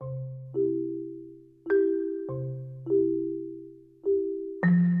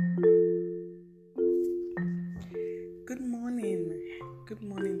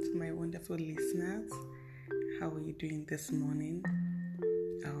beautiful listeners. How are you doing this morning?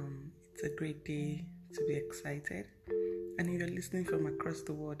 It's a great day to be excited. And if you're listening from across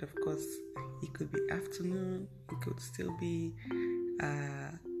the world, of course, it could be afternoon, it could still be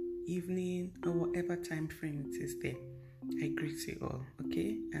evening, or whatever time frame it is there. I greet you all,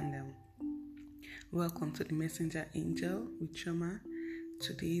 okay? And welcome to the Messenger Angel with Choma.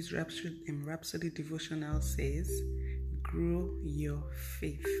 Today's Rhapsody devotional says, grow your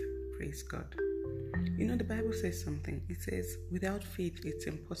faith. Praise God. You know, the Bible says something. It says, without faith, it's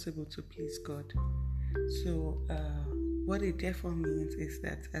impossible to please God. So, what it therefore means is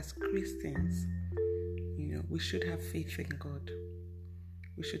that as Christians, we should have faith in God.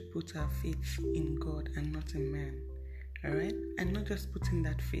 We should put our faith in God and not in man. All right? And not just putting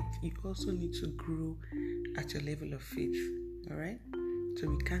that faith, you also need to grow at your level of faith. All right? So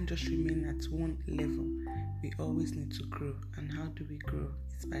we can't just remain at one level. We always need to grow. And how do we grow?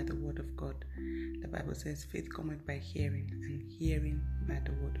 It's by the word of God. The Bible says faith cometh by hearing, and hearing by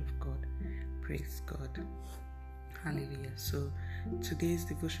the word of God. Praise God. Hallelujah. So today's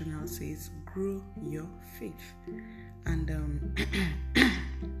devotional says, grow your faith. And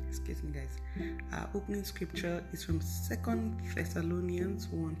excuse me guys. Our opening scripture is from 2 Thessalonians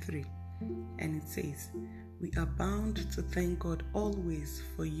 1:3. And it says, we are bound to thank God always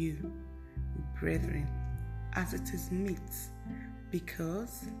for you, brethren, as it is meet,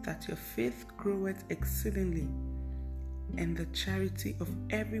 because that your faith groweth exceedingly, and the charity of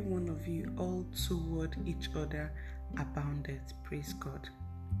every one of you all toward each other aboundeth. Praise God.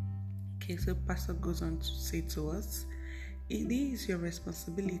 Okay, so Pastor goes on to say to us, it is your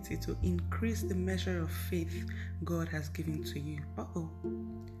responsibility to increase the measure of faith God has given to you.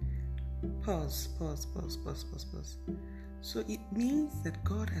 Pause. So it means that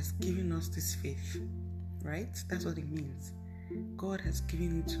God has given us this faith, right? That's what it means. God has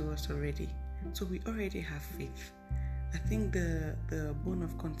given it to us already. So we already have faith. I think the bone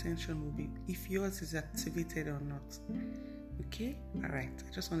of contention will be if yours is activated or not. Okay? Alright.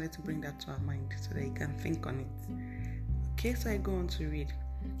 I just wanted to bring that to our mind so that you can think on it. Okay, so I go on to read.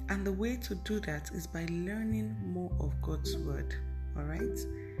 And the way to do that is by learning more of God's word. Alright?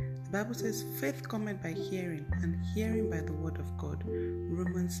 The Bible says, faith cometh by hearing, and hearing by the word of God.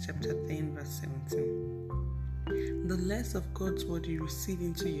 Romans chapter 10, verse 17. The less of God's word you receive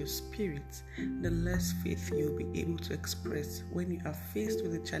into your spirit, the less faith you'll be able to express when you are faced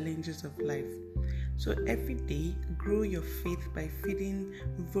with the challenges of life. So every day, grow your faith by feeding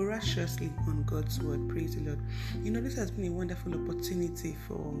voraciously on God's word. Praise the Lord. This has been a wonderful opportunity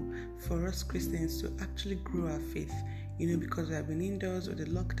for us Christians to actually grow our faith. Because we have been indoors with the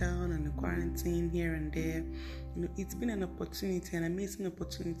lockdown and the quarantine here and there. It's been an opportunity, an amazing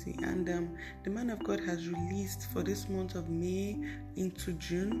opportunity. And the man of God has released for this month of May into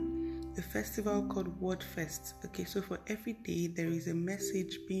June a festival called Word Fest. Okay, so for every day there is a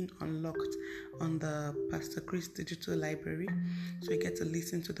message being unlocked on the Pastor Chris Digital Library. So you get to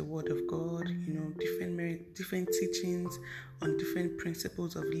listen to the Word of God, different teachings on different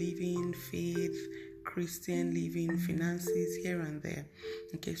principles of living, faith, Christian living, finances, here and there.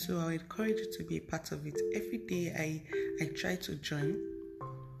 Okay, so I encourage you to be a part of it. Every day I try to join.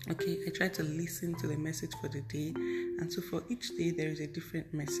 Okay, I try to listen to the message for the day, and so for each day there is a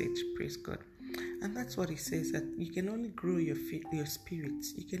different message. Praise God. And that's what it says, that you can only grow your spirit.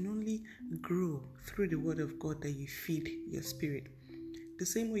 You can only grow through the word of God that you feed your spirit. The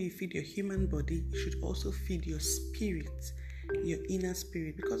same way you feed your human body, you should also feed your spirit, your inner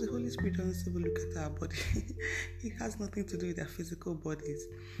spirit, because the Holy Spirit doesn't even look at our body. It has nothing to do with our physical bodies.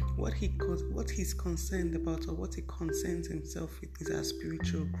 What he's concerned about, or what he concerns himself with, is our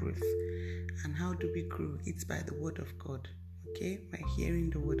spiritual growth. And how do we grow? It's by the word of God. Okay, by hearing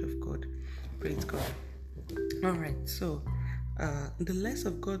the word of God. Praise God. All right, so the less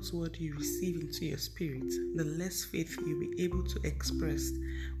of God's word you receive into your spirit, the less faith you'll be able to express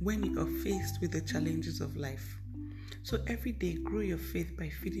when you are faced with the challenges of life. So every day, grow your faith by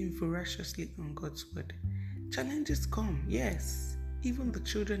feeding voraciously on God's word. Challenges come, yes. Even the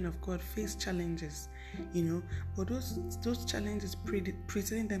children of God face challenges, but those challenges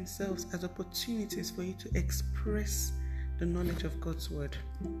present themselves as opportunities for you to express the knowledge of God's word.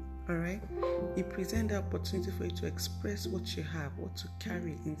 All right? It presents the opportunity for you to express what you have, what to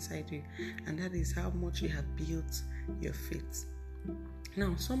carry inside you, and that is how much you have built your faith.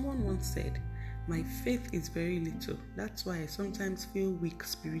 Now, someone once said, my faith is very little. That's why I sometimes feel weak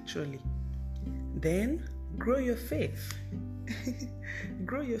spiritually. Then, grow your faith.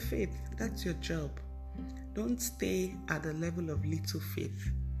 Grow your faith. That's your job. Don't stay at the level of little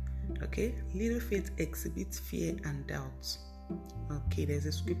faith. Okay? Little faith exhibits fear and doubt. Okay, there's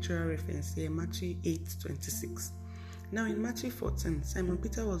a scriptural reference here, Matthew 8:26. Now in Matthew 14, Simon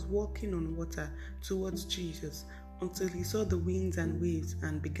Peter was walking on water towards Jesus until he saw the winds and waves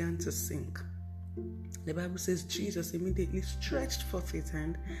and began to sink. The Bible says Jesus immediately stretched forth his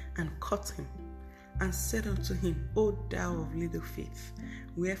hand and caught him and said unto him, O thou of little faith,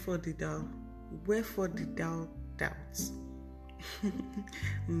 wherefore did thou doubt?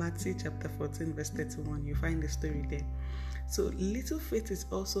 Matthew chapter 14 verse 31, you find the story there. So little faith is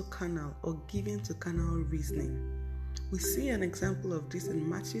also carnal or given to carnal reasoning. We see an example of this in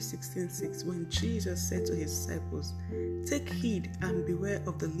Matthew 16:6 when Jesus said to his disciples, take heed and beware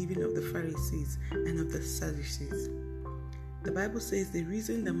of the leaven of the Pharisees and of the Sadducees. The Bible says they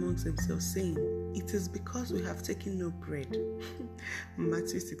reasoned amongst themselves, saying, it is because we have taken no bread.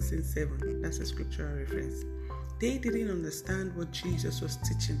 Matthew 16:7, that's a scriptural reference. They didn't understand what Jesus was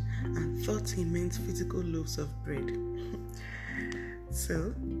teaching and thought he meant physical loaves of bread.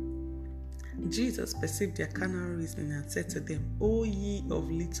 So, Jesus perceived their carnal reasoning and said to them, O ye of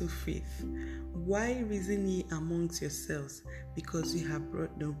little faith, why reason ye amongst yourselves, because you have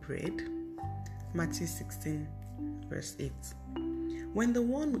brought no bread? Matthew 16 verse 8. When the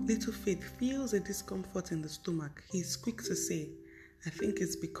one with little faith feels a discomfort in the stomach, he is quick to say, I think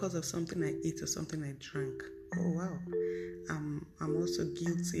it's because of something I ate or something I drank. Oh wow, I'm also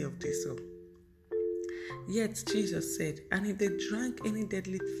guilty of this. Yet Jesus said, and if they drank any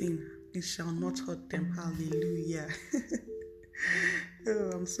deadly thing, it shall not hurt them. Hallelujah.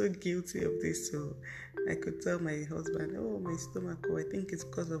 Oh, I'm so guilty of this. So I could tell my husband, oh, my stomach, I think it's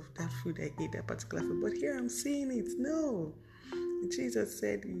because of that food I ate, that particular food. But here I'm seeing it. No. Jesus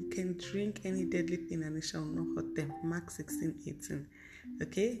said you can drink any deadly thing and it shall not hurt them. Mark 16:18.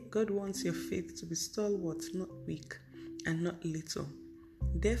 Okay? God wants your faith to be stalwart, not weak, and not little.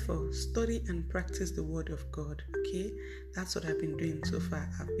 Therefore, study and practice the word of God. Okay? That's what I've been doing so far.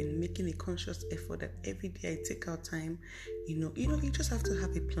 I've been making a conscious effort that every day I take out time. You just have to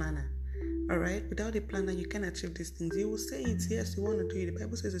have a planner. Alright? Without a planner, you can't achieve these things. You will say it, yes, you want to do it. The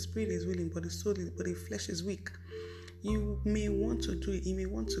Bible says the spirit is willing, but the flesh is weak. You may want to do it. You may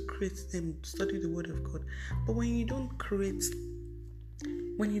want to create them, study the word of God. But when you don't create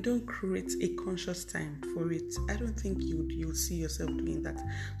a conscious time for it, I don't think you'll see yourself doing that.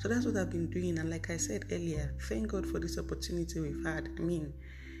 So that's what I've been doing. And like I said earlier, thank God for this opportunity we've had. I mean,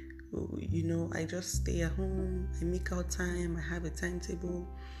 I just stay at home. I make out time. I have a timetable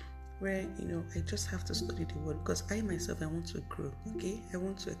where, I just have to study the word, because I myself, I want to grow, okay? I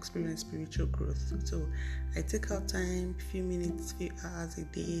want to experience spiritual growth. So I take out time, few minutes, few hours a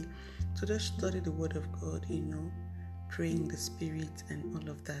day to just study the word of God, praying the spirit and all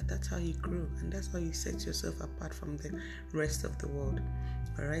of that. That's how you grow, and that's how you set yourself apart from the rest of the world.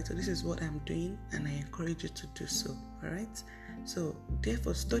 All right, so this is what I'm doing, and I encourage you to do so. All right, so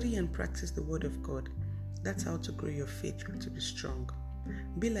therefore study and practice the word of God. That's how to grow your faith to be strong.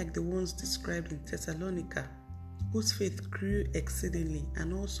 Be like the ones described in Thessalonica, whose faith grew exceedingly,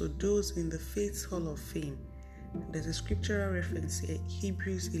 and also those in the Faith Hall of Fame. There's a scriptural reference here,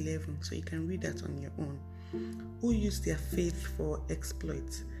 Hebrews 11, so you can read that on your own. Who used their faith for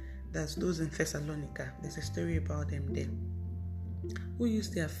exploits? That's those in Thessalonica. There's a story about them there. Who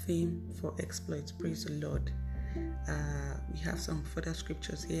used their fame for exploits? Praise the Lord. We have some further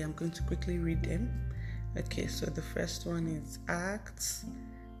scriptures here. I'm going to quickly read them. Okay, so the first one is Acts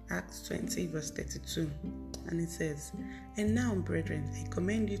 20 verse 32, and it says, and now, brethren, I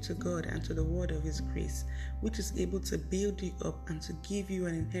commend you to God and to the word of his grace, which is able to build you up and to give you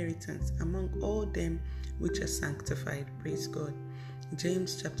an inheritance among all them which are sanctified. Praise God.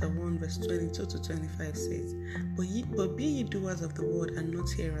 James chapter 1 verse 22 to 25 says, But be ye doers of the word and not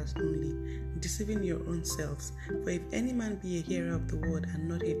hearers only, deceiving your own selves. For if any man be a hearer of the word and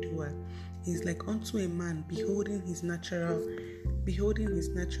not a doer, he is like unto a man beholding his natural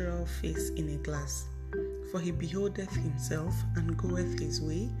face in a glass. For he beholdeth himself, and goeth his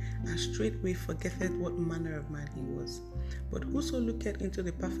way, and straightway forgetteth what manner of man he was. But whoso looketh into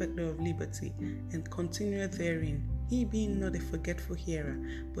the perfect law of liberty, and continueth therein, he being not a forgetful hearer,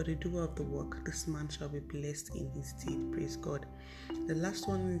 but a doer of the work, this man shall be blessed in his deed. Praise God. The last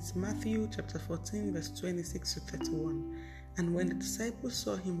one is Matthew chapter 14, verse 26 to 31. And when the disciples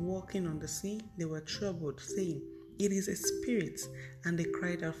saw him walking on the sea, they were troubled, saying, It is a spirit, and they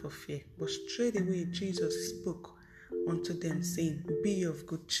cried out for fear. But straightway Jesus spoke unto them, saying, Be of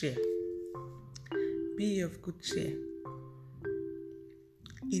good cheer. Be of good cheer.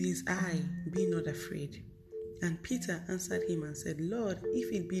 It is I, be not afraid. And Peter answered him and said, Lord,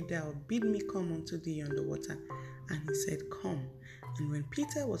 if it be thou, bid me come unto thee on the water. And he said, Come. And when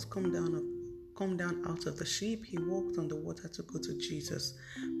Peter was come down come down out of the ship, he walked on the water to go to Jesus.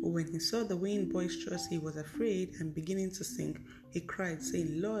 But when he saw the wind boisterous, he was afraid, and beginning to sink, he cried,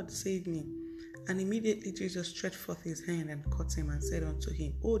 saying, Lord, save me. And immediately Jesus stretched forth his hand and caught him and said unto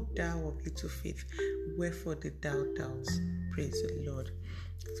him, O thou of little faith, wherefore did thou doubt? Praise the Lord.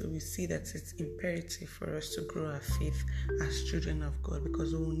 So we see that it's imperative for us to grow our faith as children of God,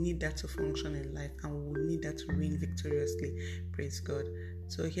 because we will need that to function in life, and we will need that to reign victoriously. Praise God.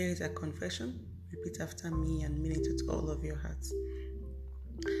 So here is a confession. Repeat after me and mean it with all of your hearts.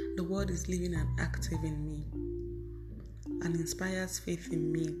 The word is living and active in me and inspires faith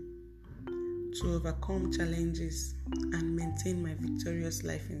in me to overcome challenges and maintain my victorious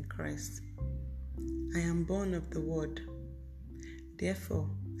life in Christ. I am born of the word. Therefore,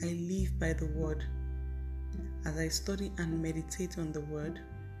 I live by the word. As I study and meditate on the word,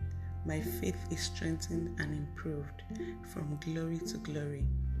 my faith is strengthened and improved from glory to glory,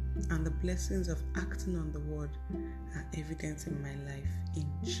 and the blessings of acting on the word are evident in my life. In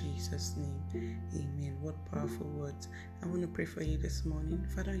Jesus' name, amen. What powerful words. I want to pray for you this morning.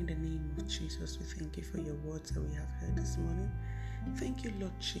 Father, in the name of Jesus, we thank you for your words that we have heard this morning. Thank you,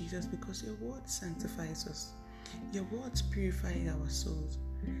 Lord Jesus, because your word sanctifies us. Your words purify our souls,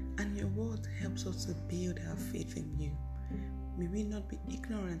 and your word helps us to build our faith in you. May we not be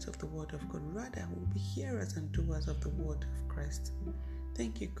ignorant of the word of God, rather we'll be hearers and doers of the word of Christ.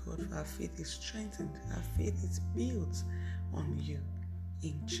 Thank you, God, for our faith is strengthened, our faith is built on you.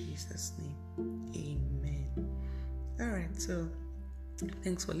 In Jesus' name, amen. Alright, so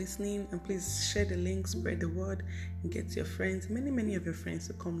thanks for listening, and please share the link, spread the word, and get your friends, many of your friends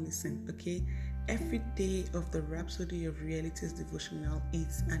to come listen, okay? Every day of the Rhapsody of Realities devotional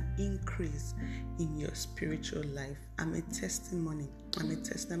is an increase in your spiritual life. I'm a testimony. I'm a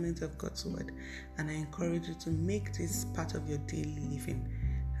testament of God's word, and I encourage you to make this part of your daily living.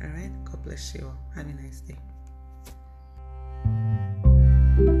 All right? God bless you all. Have a nice day.